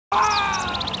You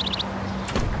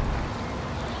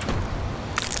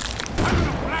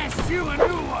a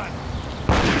new one!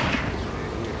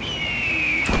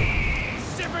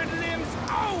 Severed limbs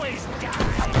always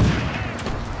die!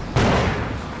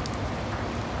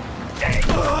 It's a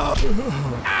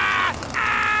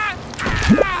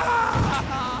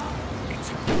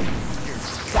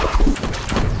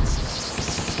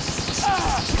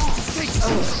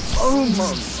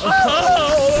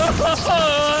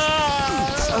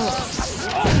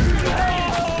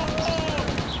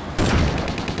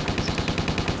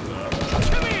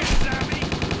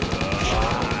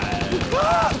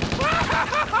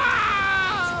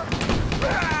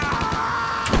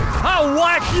I'll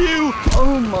whack you!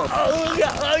 Oh my! Oh,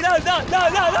 no!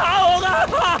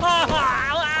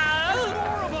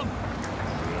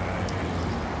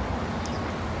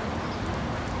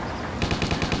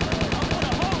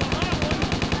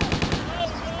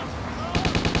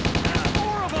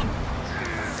 More of them! More of them!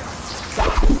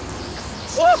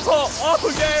 Oh,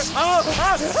 okay!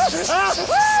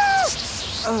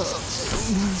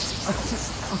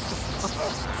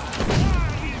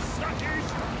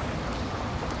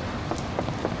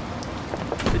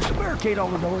 Did you barricade all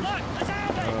the doors?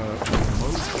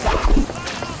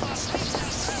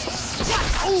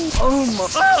 Oh my!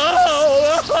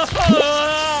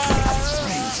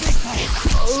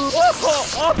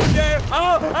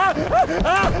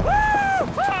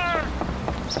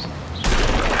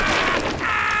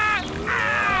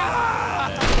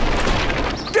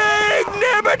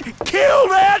 Kill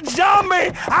that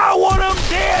zombie! I want him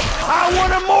dead! I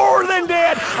want him more than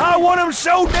dead! I want him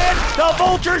so dead the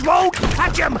vultures won't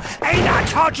touch him! Ain't I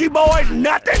taught you boys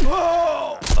nothing?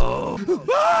 Oh!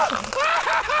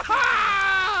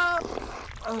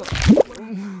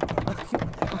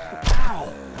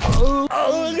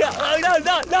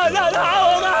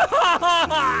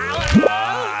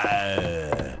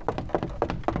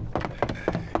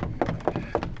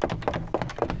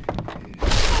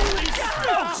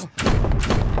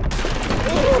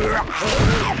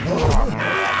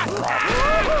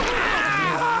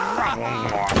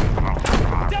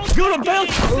 Gonna build.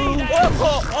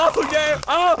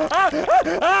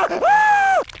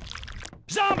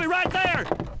 Zombie right there!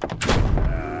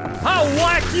 I'll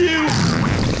whack you!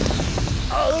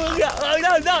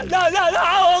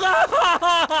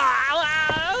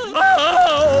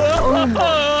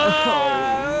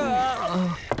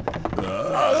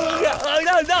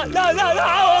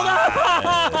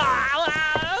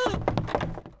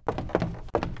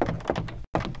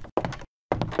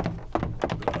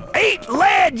 Eat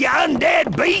lead, you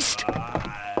undead beast!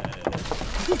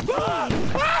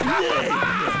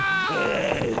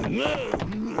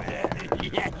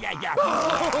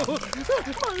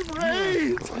 My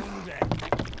brains!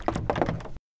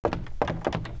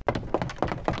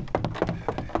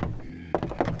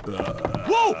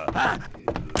 Whoa!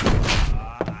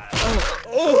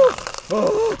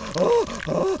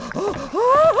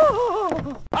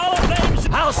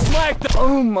 I'll smack the.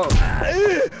 Oh my!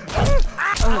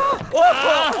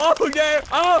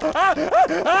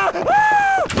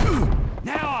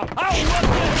 Now I'll whip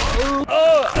you!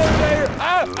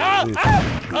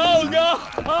 Oh God!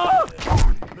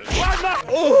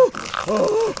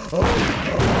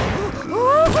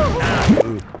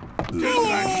 Feels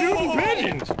like shooting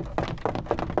pigeons!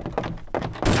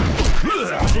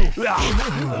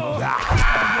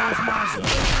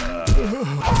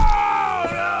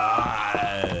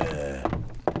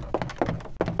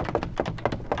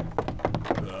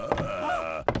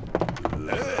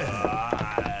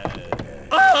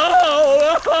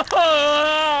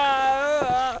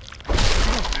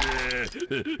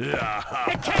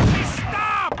 It can't be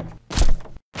stopped!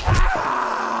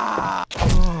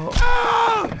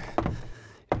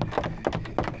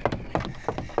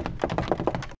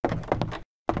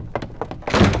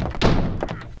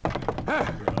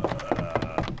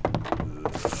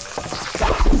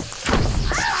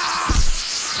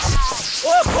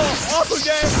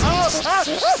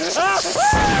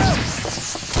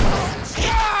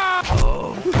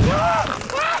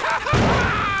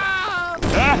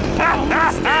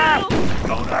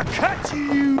 Gonna cut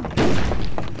you!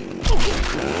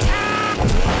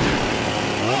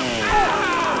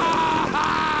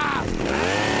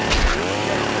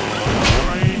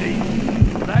 Brady,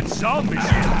 that zombie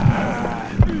shit!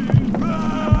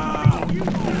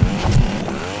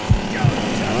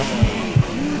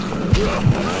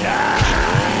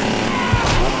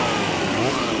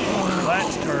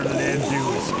 Let's turn it into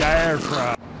a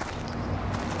scarecrow.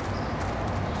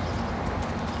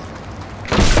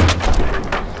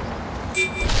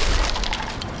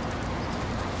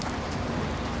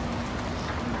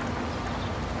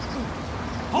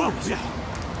 Oh,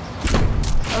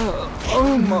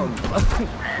 Oh my.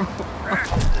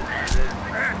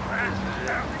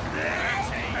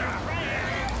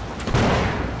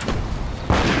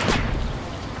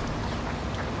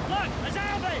 look, a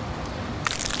zombie!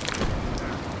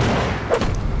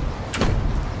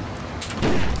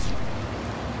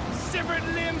 Severed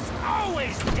limbs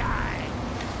always die!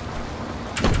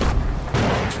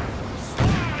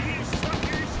 Swallow, you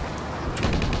suckers!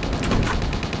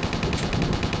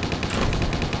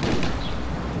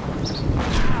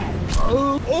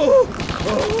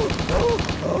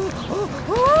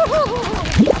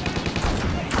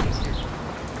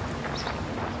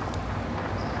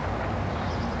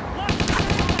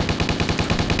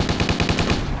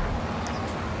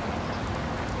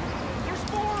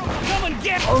 There's more of them! Come and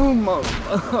get them! Oh my.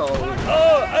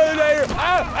 Oh, there!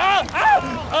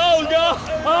 Oh, no!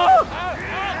 Oh!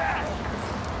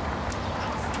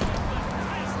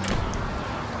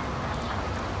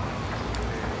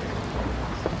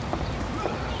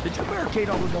 Did you barricade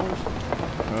all the doors?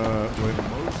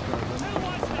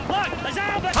 Look, a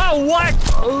zombie! Oh, what?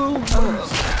 Oh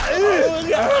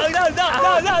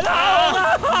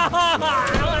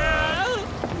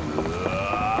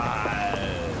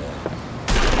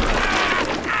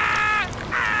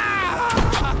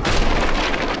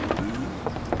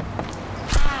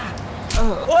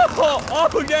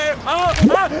Oh,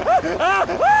 damn!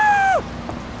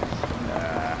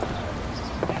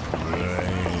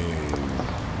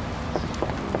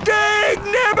 Dang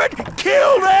nabbit!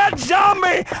 Kill that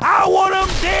zombie! I want him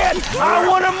dead! I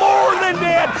want him more than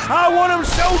dead! I want him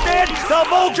so dead the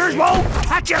vultures won't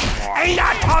touch him! Ain't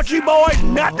I taught you boys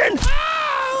nothing?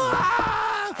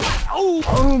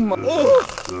 Oh my.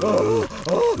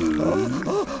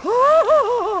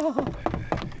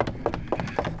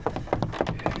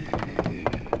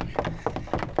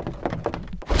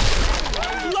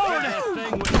 Lower that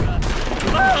thing with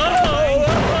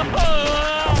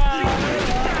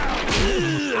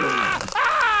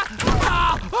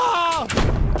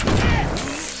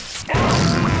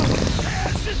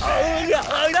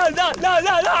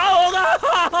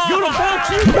You the fuck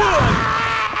you doing?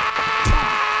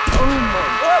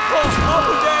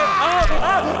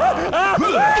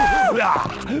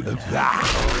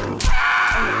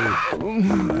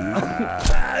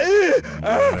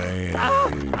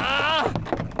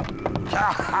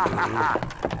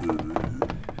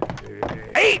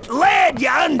 Eat lead, you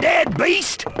undead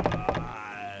beast!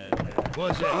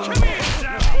 What's that? Come here,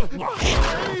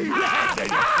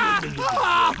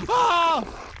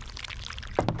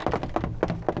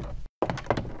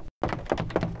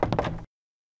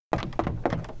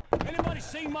 anybody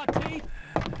see my teeth?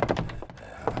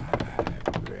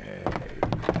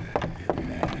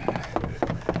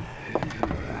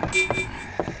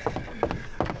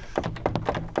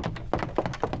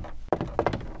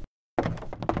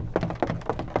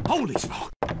 Holy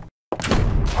smoke!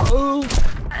 Oh.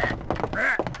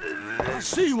 I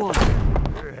see one!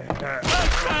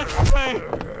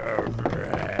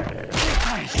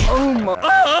 Oh my.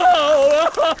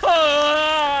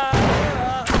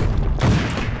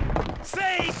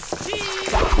 Say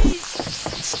cheese!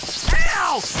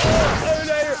 Ow!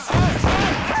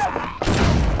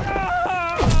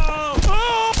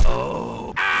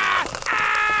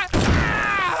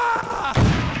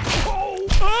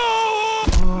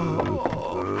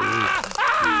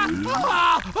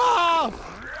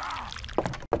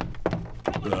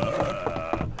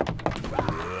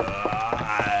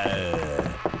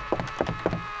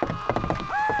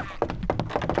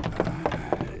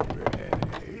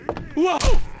 Whoa!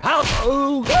 How?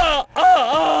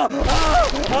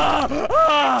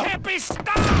 Can't be stopped!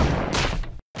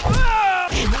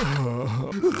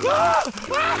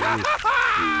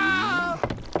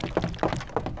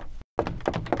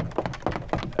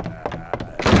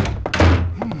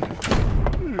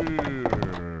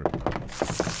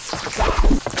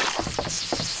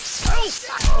 Oh, God!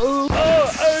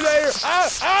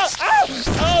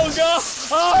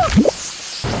 Oh!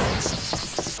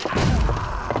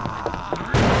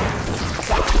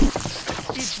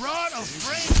 He brought a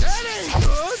friend. That ain't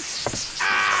good.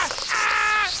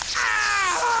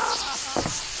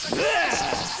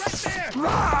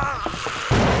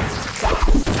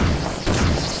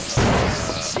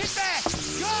 Get back!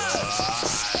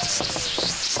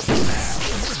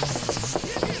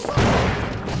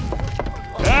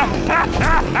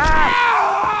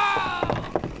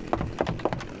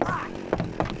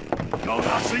 Go!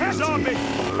 I see a zombie.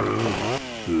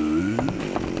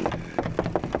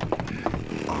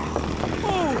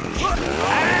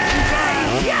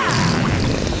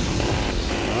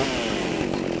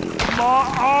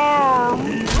 my arm!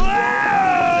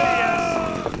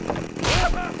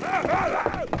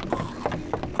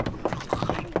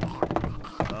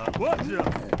 What's up?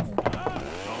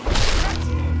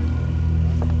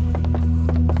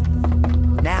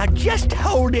 Now just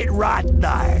hold it right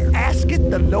there. Asketh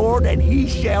the Lord, and he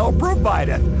shall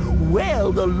provideth.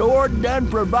 Well, the Lord done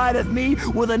provideth me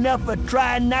with enough of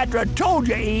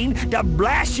trinitrotoluene to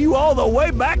blast you all the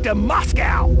way back to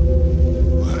Moscow.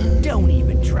 Don't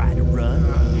even try to run.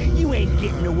 You ain't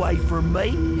getting away from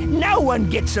me. No one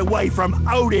gets away from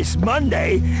Otis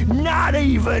Monday, not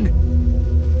even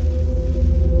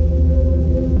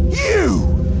you!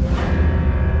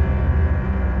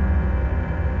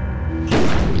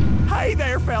 Hey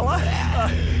there, fella.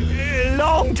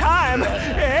 Long time,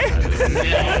 eh?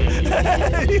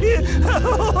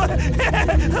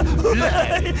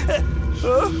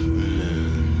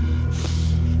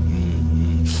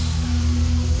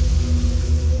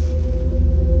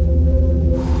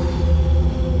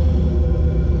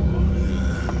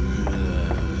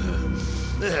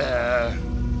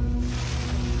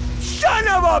 Son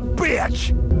of a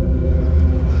bitch!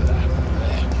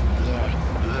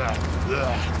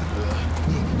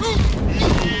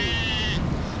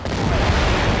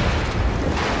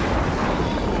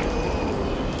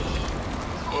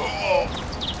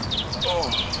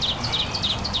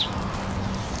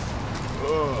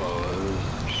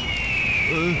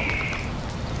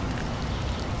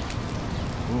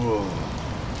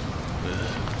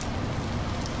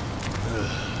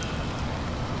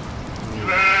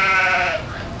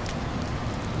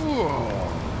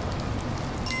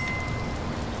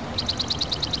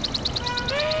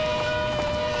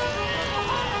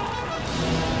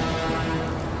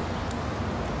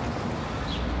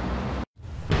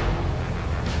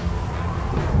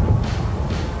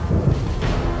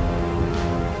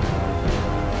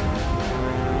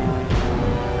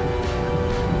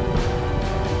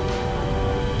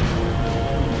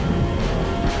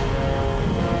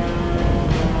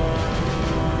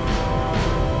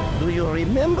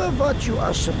 Remember what you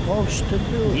are supposed to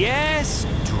do. Yes,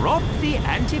 drop the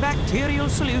antibacterial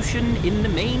solution in the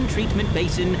main treatment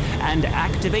basin and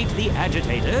activate the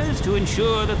agitators to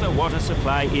ensure that the water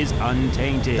supply is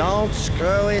untainted. Don't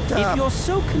screw it If up. you're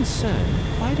so concerned,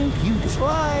 why don't you do it?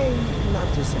 Try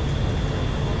not to say.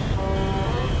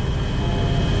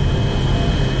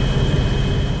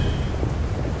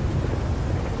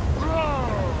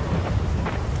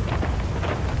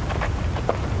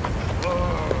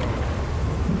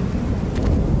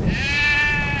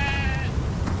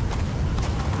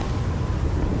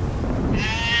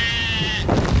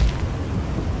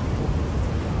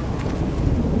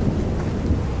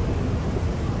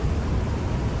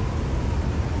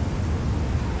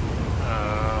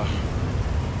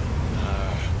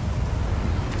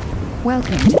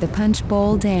 Welcome to the Punch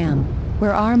Bowl Dam,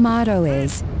 where our motto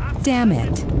is, damn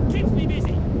it. Keeps me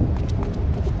busy.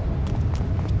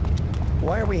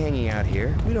 Why are we hanging out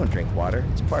here? We don't drink water.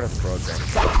 It's part of the program.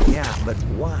 Yeah, but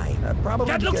why? Probably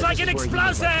That looks because like an this is where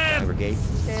humans like to explosive! congregate.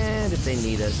 And if they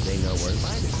need us, they know where to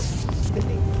find us.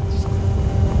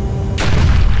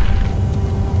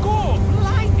 Gore,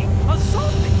 blimey, a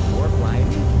zombie! Or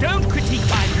blimey. Don't critique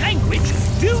my language.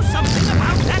 Do something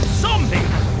about that zombie!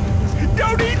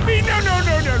 Don't eat me! No, no,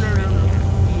 no, no, no, no.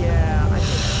 Yeah, I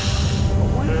think. But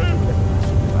why don't you let the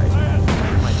supervisor?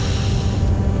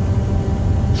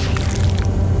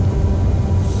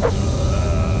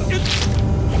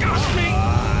 Got me!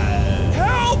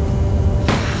 Help!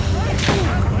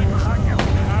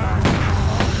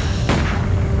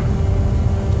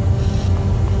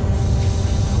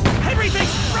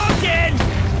 Everything's broken!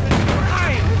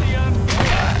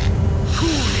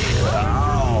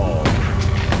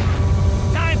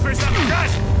 Time for some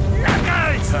crush!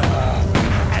 Knuckles!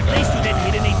 At least you didn't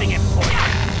hit anything important.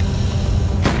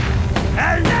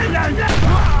 Gotta go!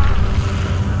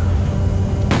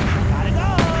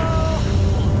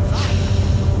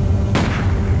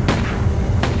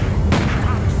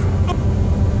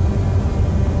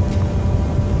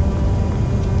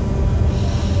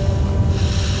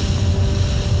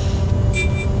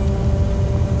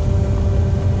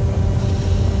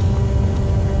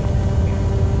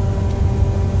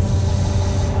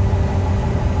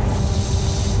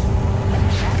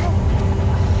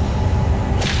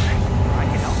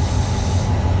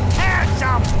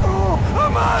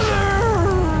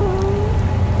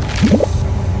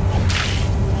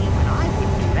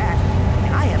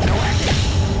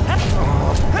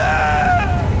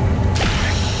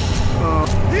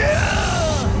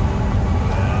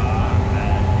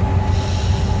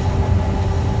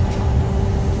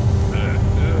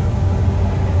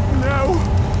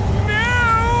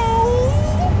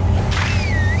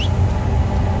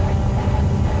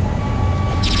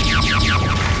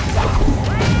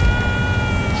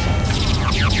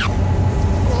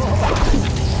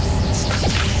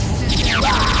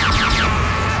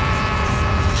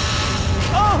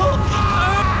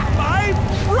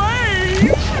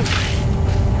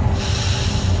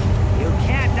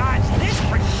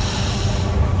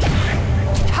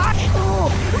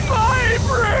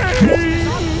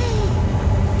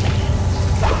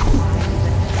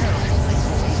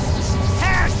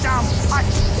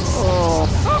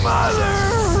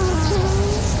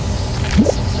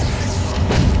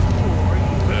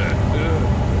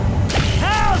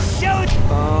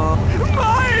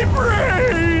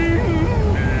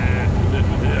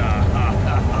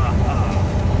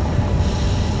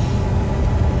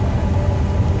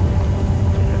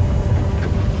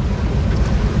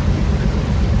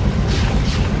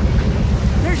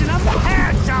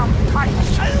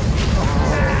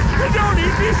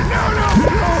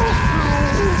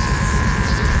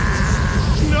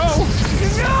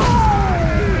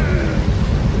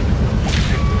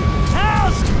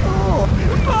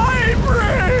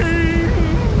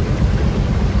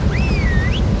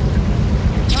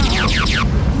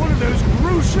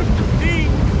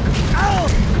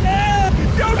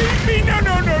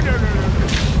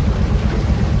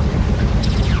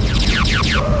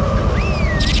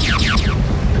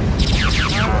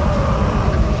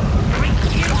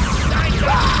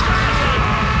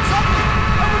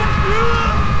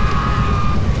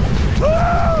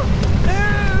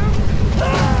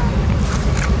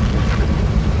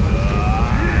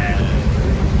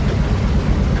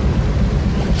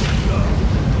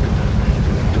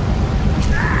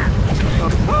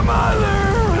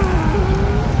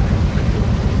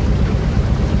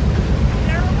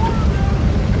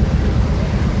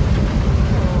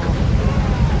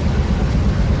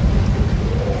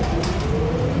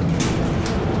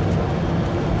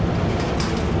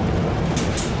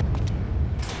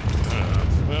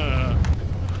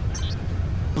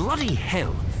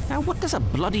 hell? Now, what does a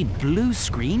bloody blue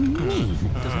screen mean?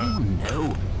 Does anyone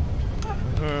know?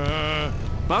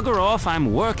 Bugger off,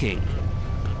 I'm working.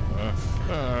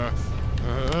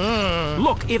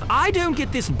 Look, if I don't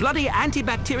get this bloody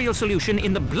antibacterial solution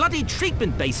in the bloody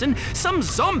treatment basin, some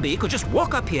zombie could just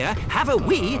walk up here, have a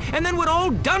wee, and then we're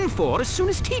all done for as soon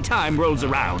as tea time rolls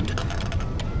around.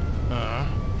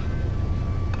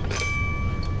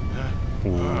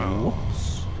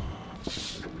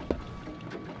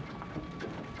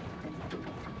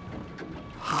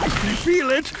 I can feel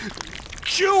it!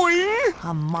 Chewing!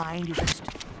 A mind is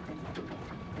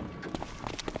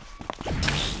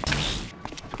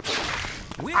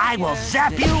I will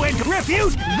zap you and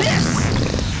refuse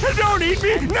this! Don't eat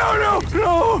me! No! We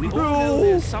all know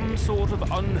there's some sort of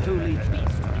unholy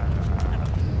beast.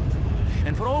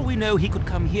 And for all we know, he could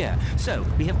come here. So,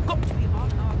 we have got to be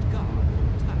on our guard.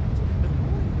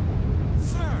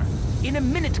 Sir! In a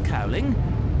minute, Cowling.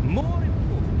 More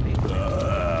importantly...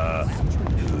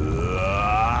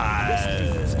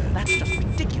 That's just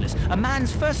ridiculous. A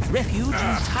man's first refuge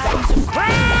in times of...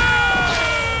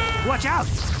 Watch out!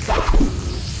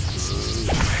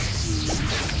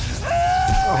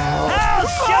 I'll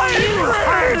show you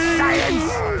hard science!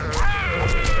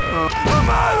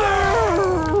 Mother!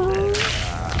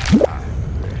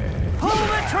 Pull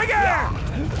the trigger!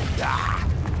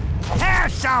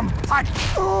 Have some punch!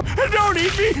 Don't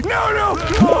eat me! No!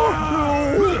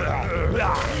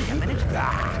 Wait a minute.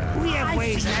 We have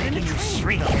ways of making you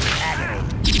shriek in agony.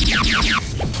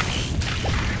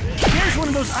 Here's one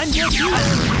of those undead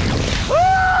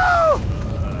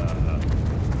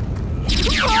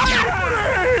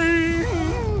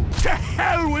To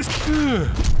hell with...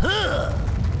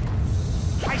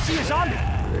 I see a zombie.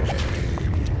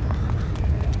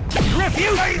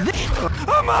 Refuse this.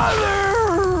 Mother!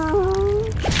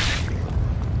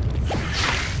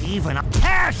 Even a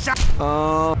have some.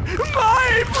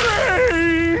 My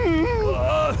brain!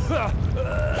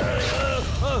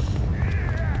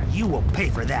 You will pay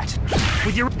for that.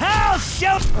 With your house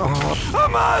shout.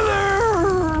 Mother!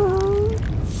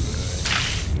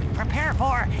 Prepare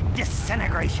for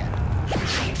disintegration.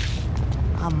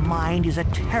 A mind is a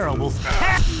terrible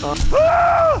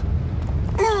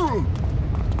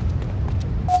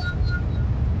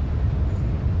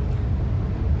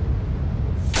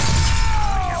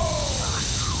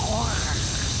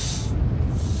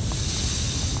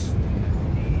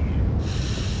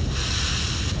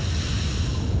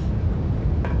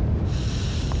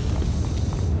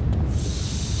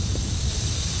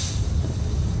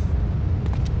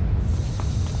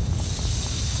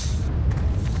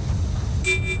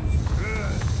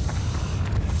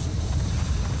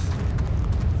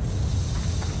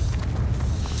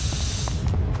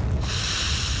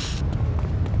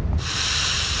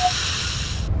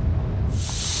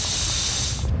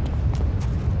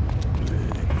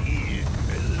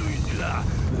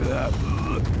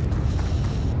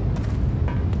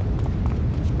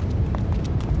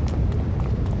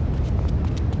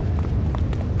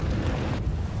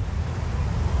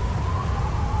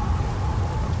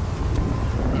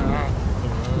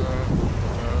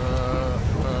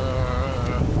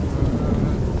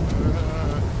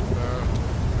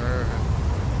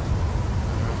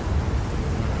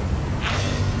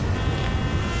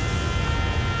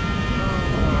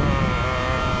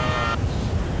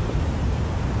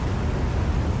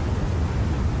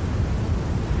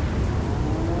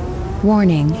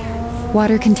Warning.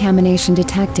 Water contamination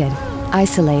detected.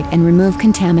 Isolate and remove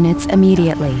contaminants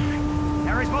immediately.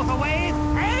 There is both a wave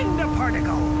and a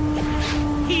particle.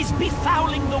 He's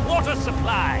befouling the water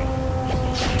supply.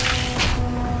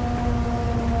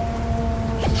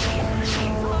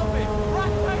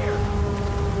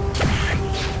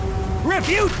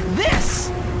 Refute this!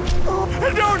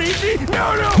 Don't eat me!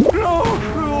 No!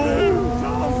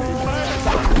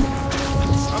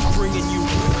 I'm bringing you...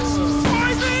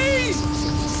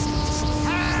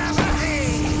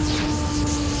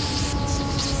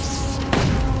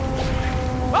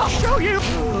 I'll show you!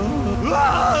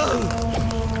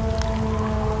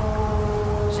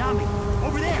 Zombie,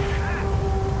 over there!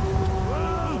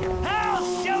 I'll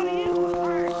show you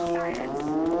hard science!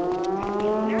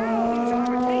 Now you shall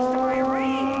have a taste of my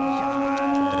rage!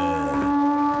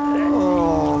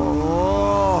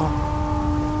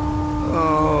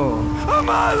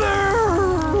 Mother!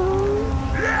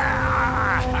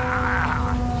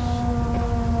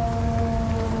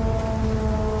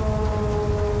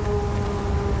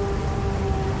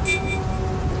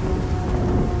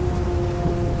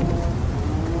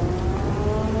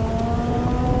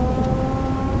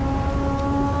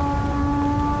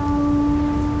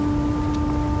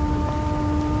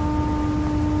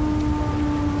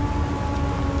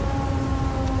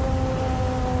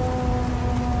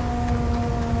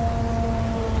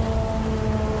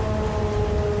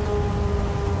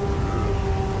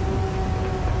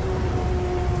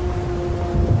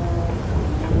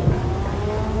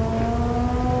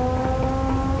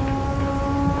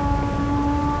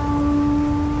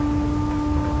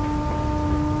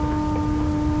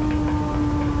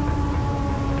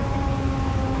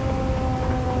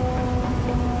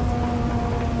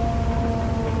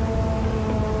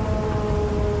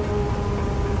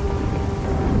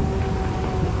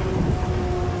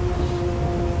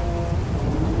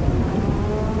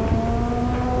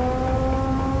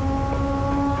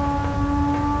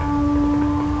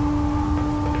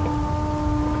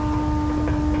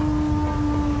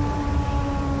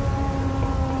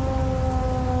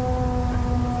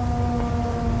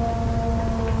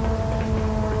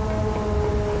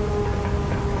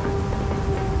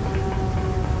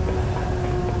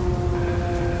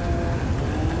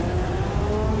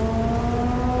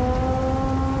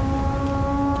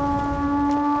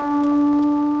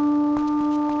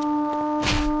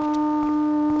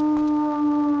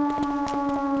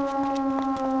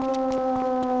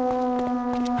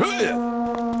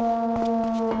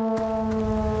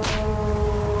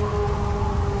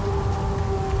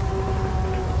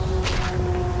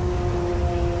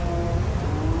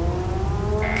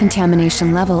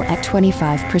 Contamination level at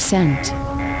 25%.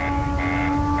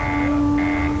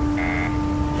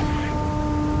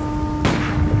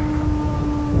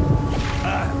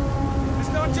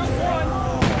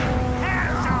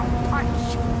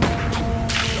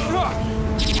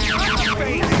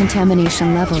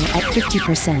 Contamination level at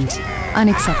 50%.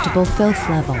 Unacceptable filth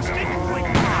level.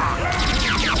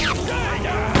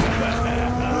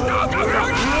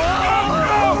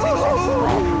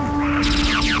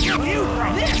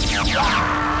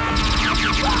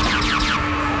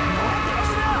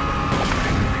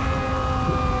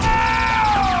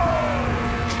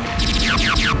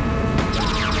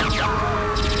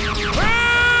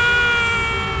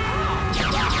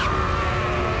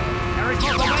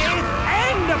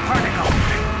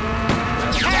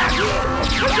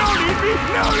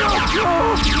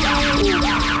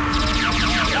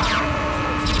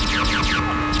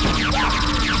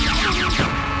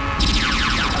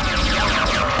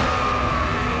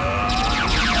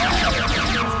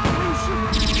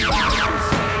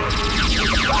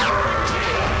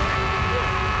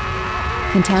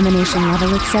 Contamination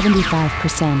level at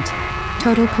 75%.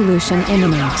 Total pollution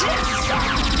imminent.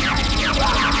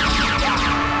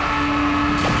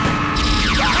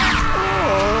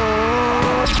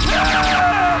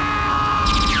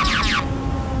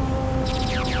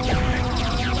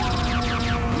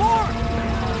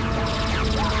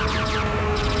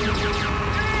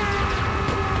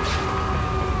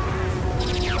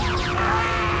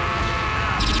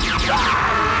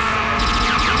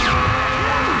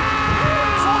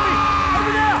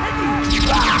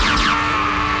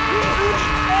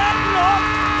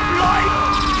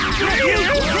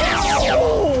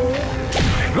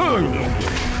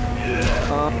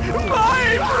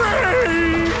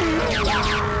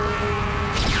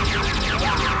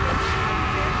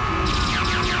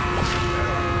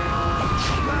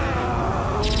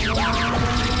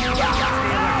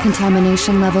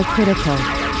 Contamination level critical.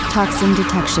 Toxin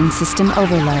detection system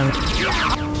overload.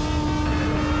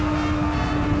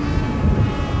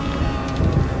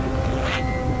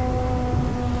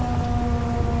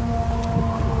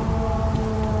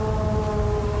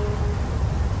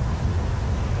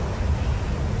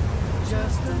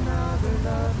 Just another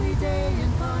lovely day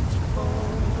in Pontypool.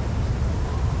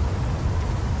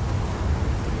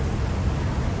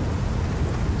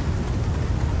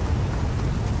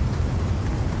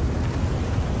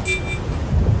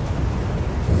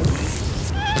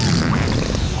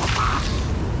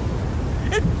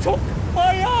 It took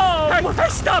my arm! Hey,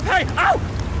 stop! Hey, ow!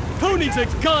 Who needs a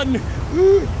gun?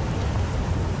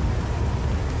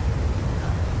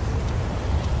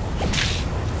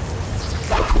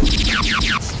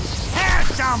 Have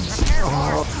some!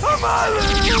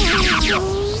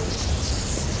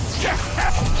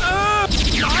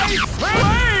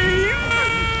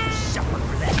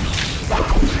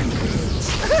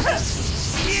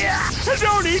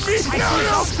 Don't eat me!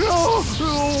 No!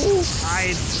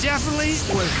 I definitely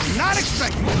was not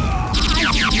expecting it.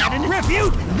 I didn't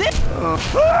refute this.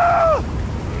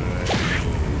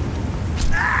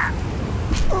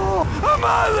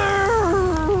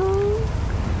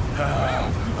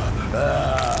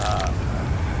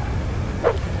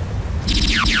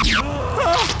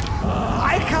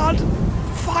 I can't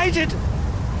fight it.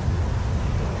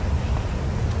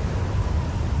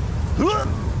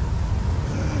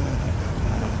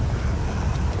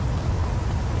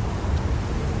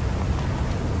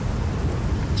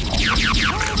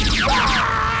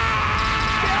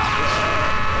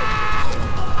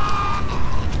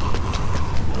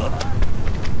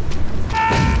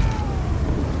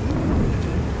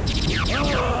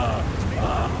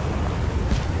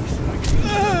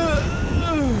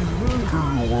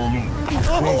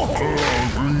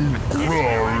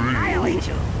 Annihilate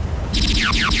you.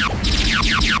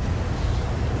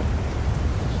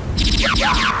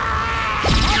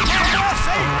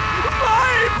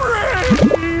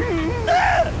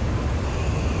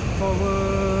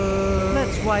 Forward.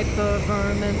 Let's wipe the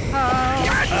vermin out.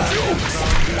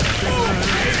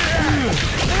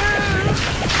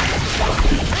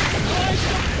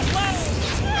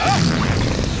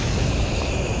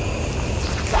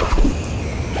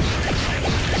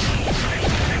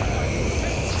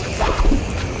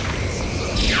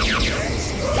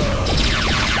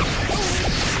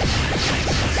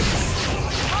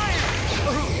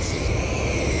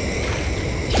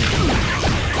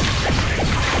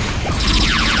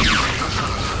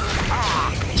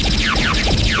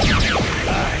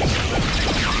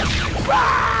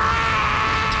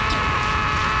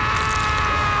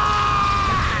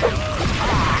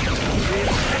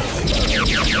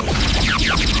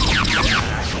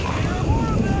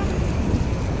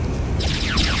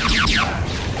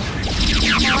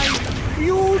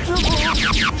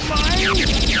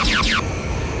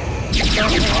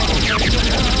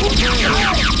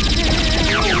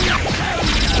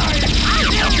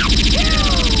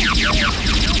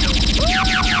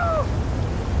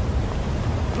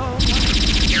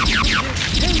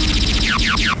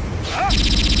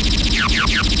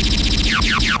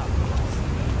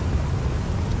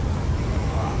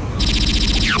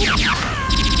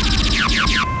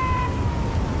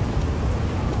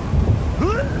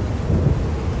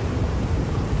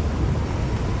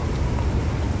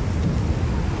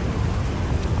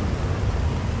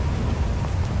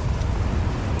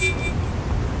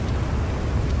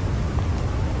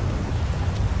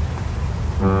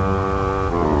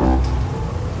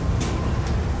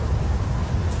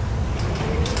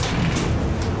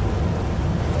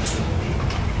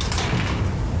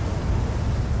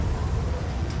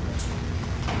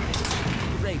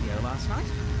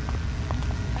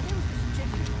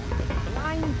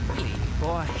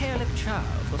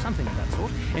 or something of that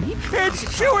sort, and he...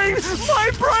 It's chewing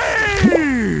my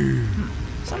brain!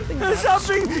 Something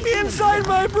inside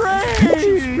my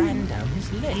brain! ran down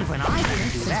his leg. Even I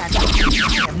wouldn't do that. I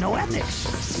have no ethics.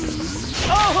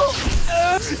 Oh!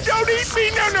 Don't eat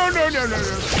me! No!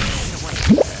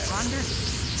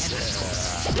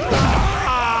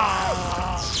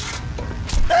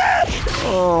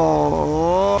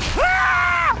 Oh!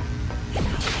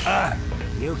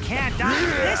 You can't dodge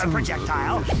this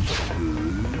projectile.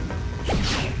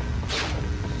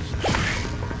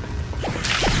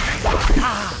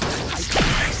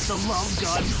 It's the love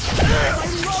gun. I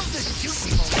love to shoot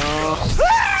people.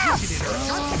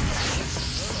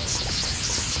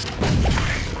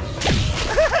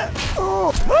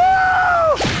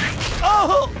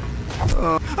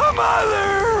 Mother!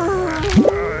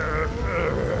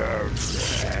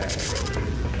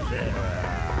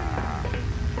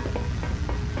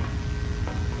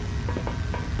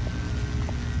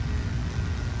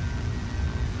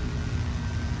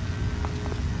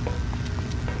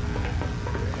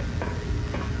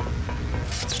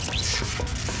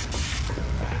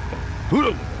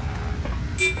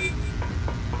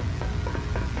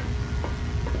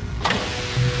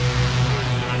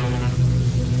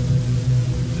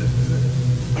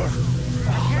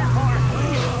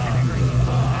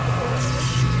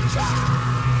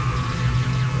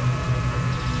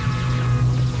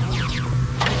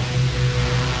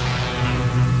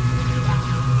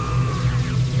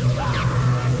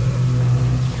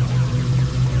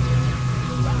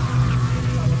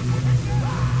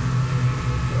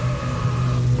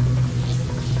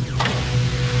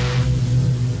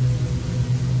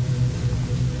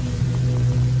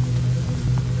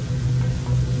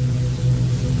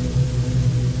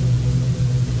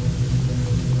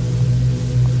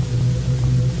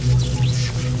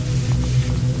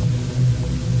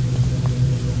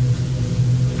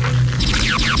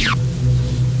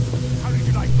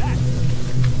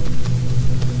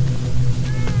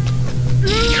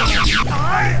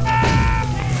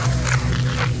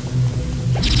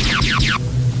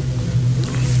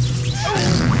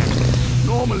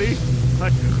 Normally,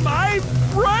 but my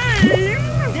brain!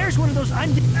 There's one of those Ow!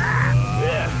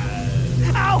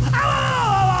 Ow!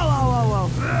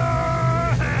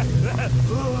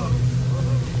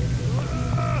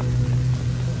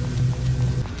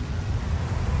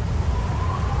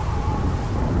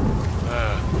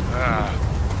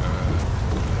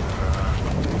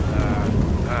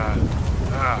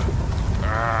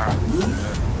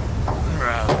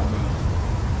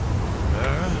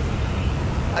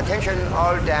 Attention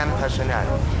all dam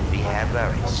personnel. We have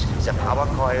worries. The power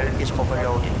coil is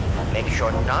overloaded. Make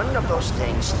sure none of those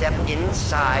things step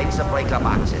inside the breaker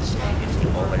boxes. If they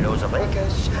overload the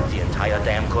breakers, the entire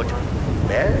dam could...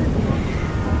 Well,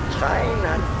 try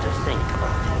not to think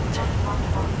about it.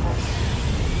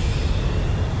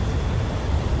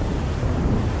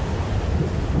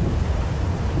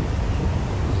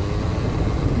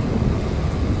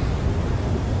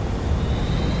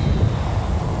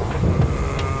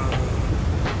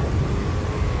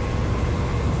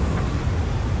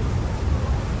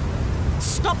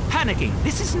 Stop panicking.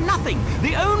 This is nothing.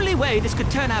 The only way this could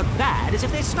turn out bad is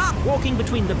if they start walking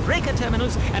between the breaker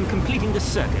terminals and completing the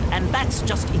circuit, and that's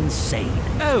just insane.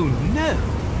 Oh no.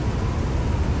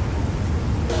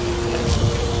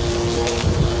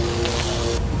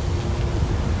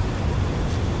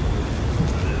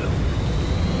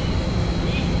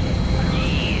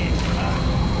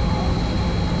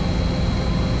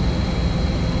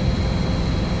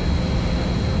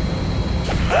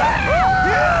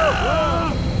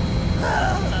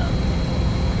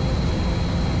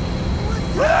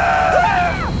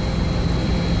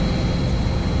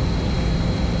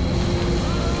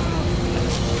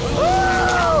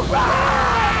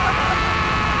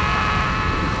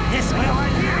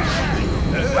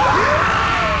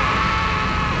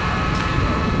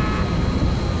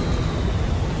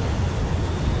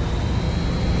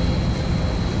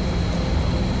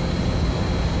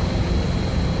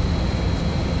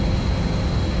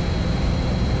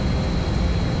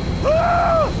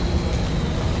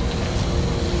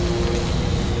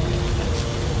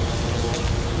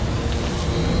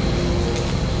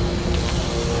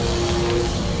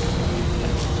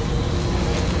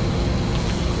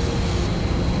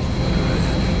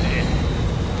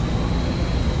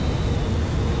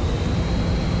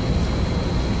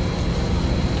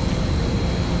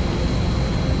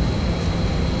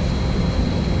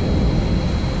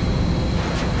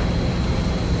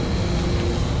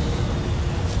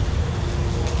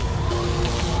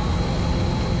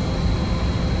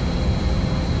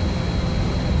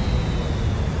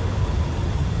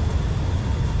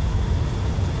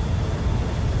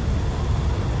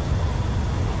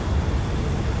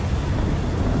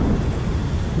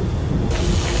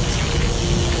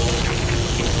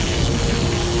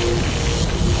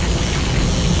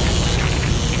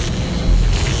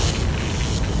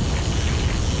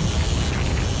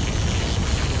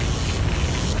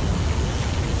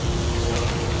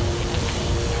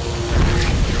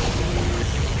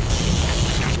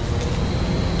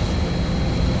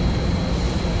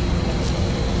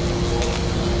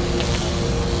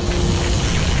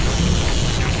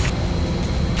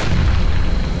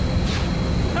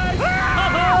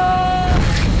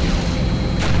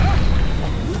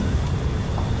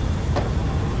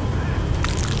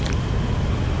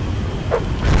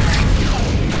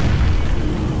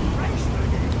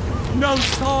 down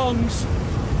songs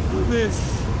for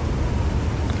this.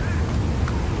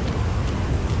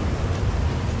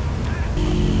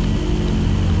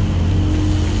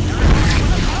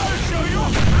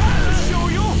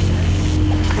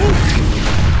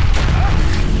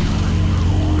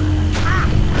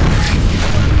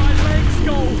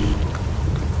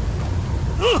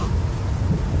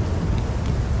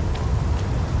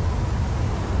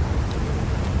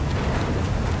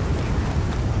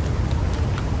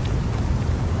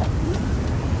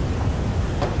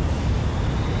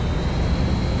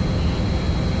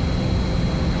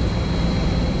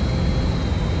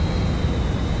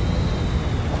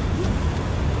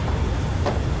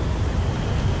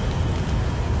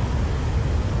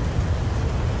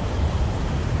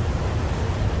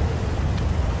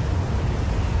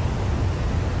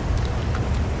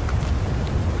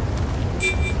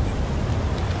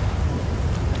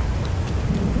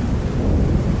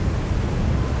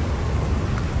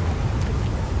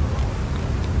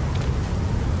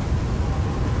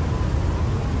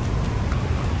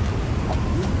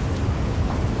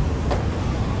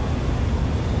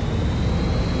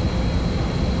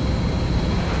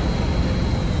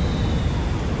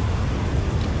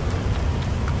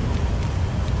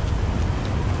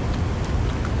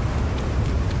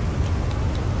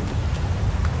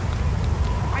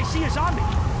 See a zombie.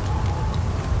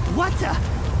 What the?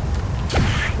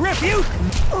 Refute!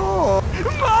 Oh,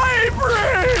 my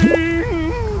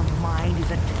brain! A mind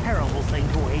is a terrible thing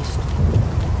to waste.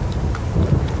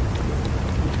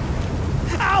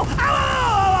 Ow! Ow!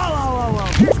 Ow! Ow! Ow! Ow!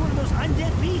 Here's one of those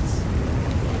undead beasts.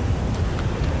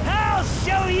 I'll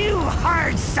show you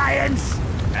hard science.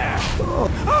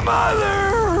 Mother!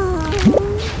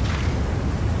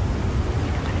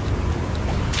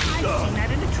 I've seen that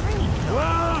in a train.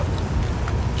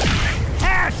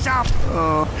 Have some!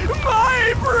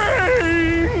 My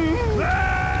brain!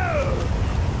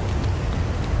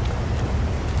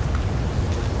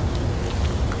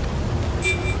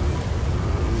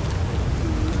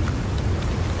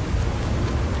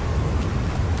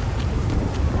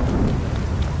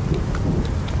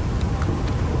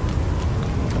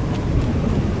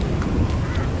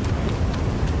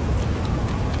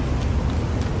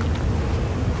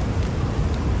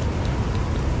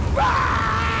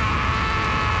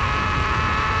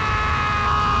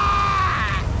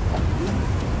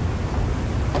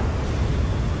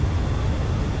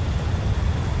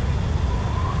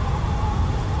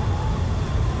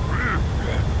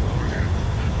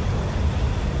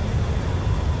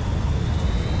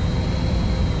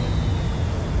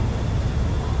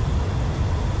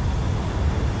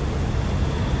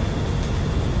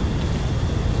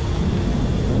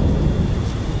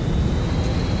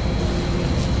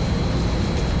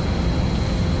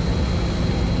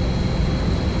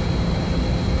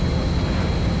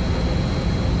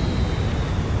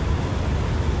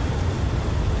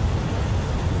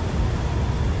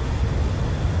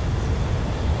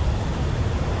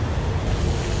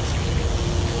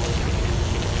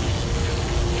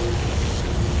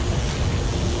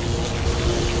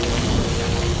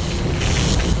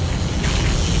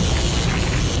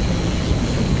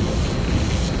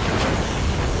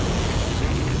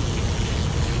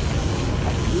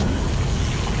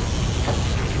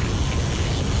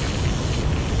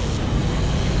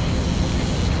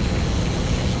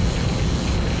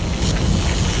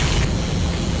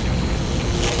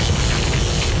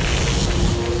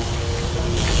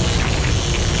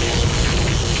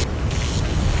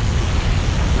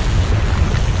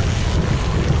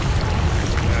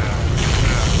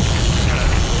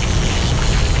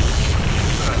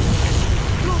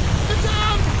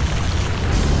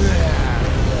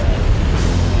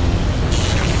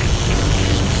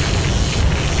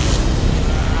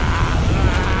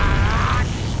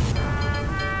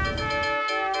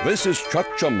 This is Chuck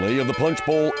Chumley of the Punch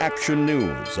Bowl Action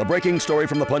News. A breaking story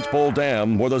from the Punch Bowl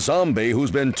Dam where the zombie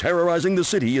who's been terrorizing the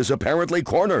city is apparently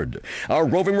cornered. Our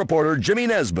roving reporter Jimmy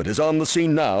Nesbitt is on the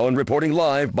scene now and reporting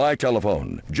live by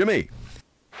telephone. Jimmy.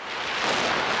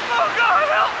 Oh, God,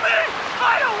 help me!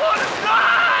 I don't want to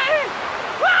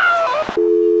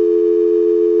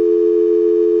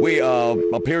die! We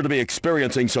appear to be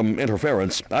experiencing some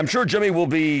interference. I'm sure Jimmy will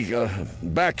be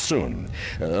back soon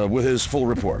with his full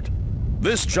report.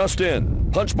 This just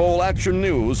in. Punch Bowl Action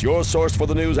News, your source for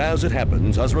the news as it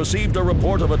happens, has received a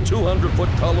report of a 200-foot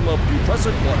column of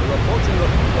putrescent water approaching the...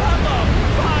 What the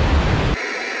fuck?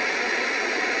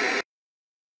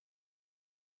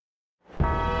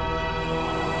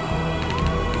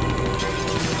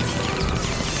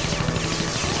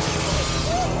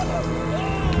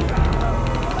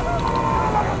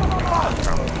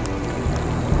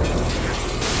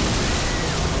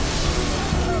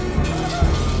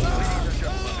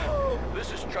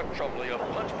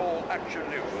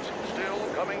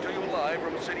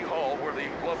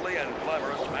 lovely and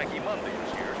glamorous Maggie Mundy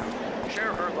is here to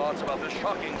share her thoughts about this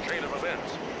shocking chain of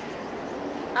events.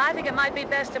 I think it might be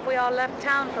best if we all left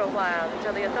town for a while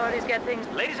until the authorities get things...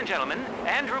 Ladies and gentlemen,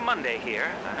 Andrew Munday here.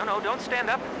 No, don't stand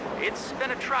up. It's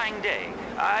been a trying day.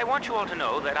 I want you all to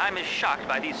know that I'm as shocked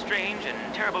by these strange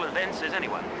and terrible events as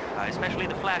anyone, especially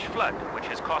the flash flood, which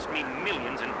has cost me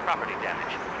millions in property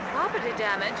damage. Property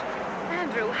damage?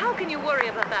 Andrew, how can you worry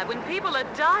about that when people are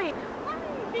dying?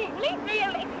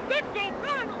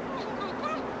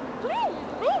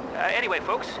 Anyway,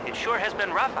 folks, it sure has been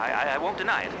rough. I won't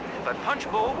deny it. But Punch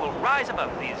Bowl will rise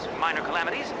above these minor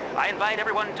calamities. I invite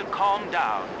everyone to calm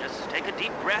down. Just take a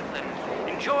deep breath and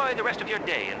enjoy the rest of your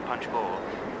day in Punch Bowl.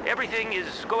 Everything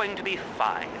is going to be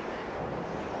fine.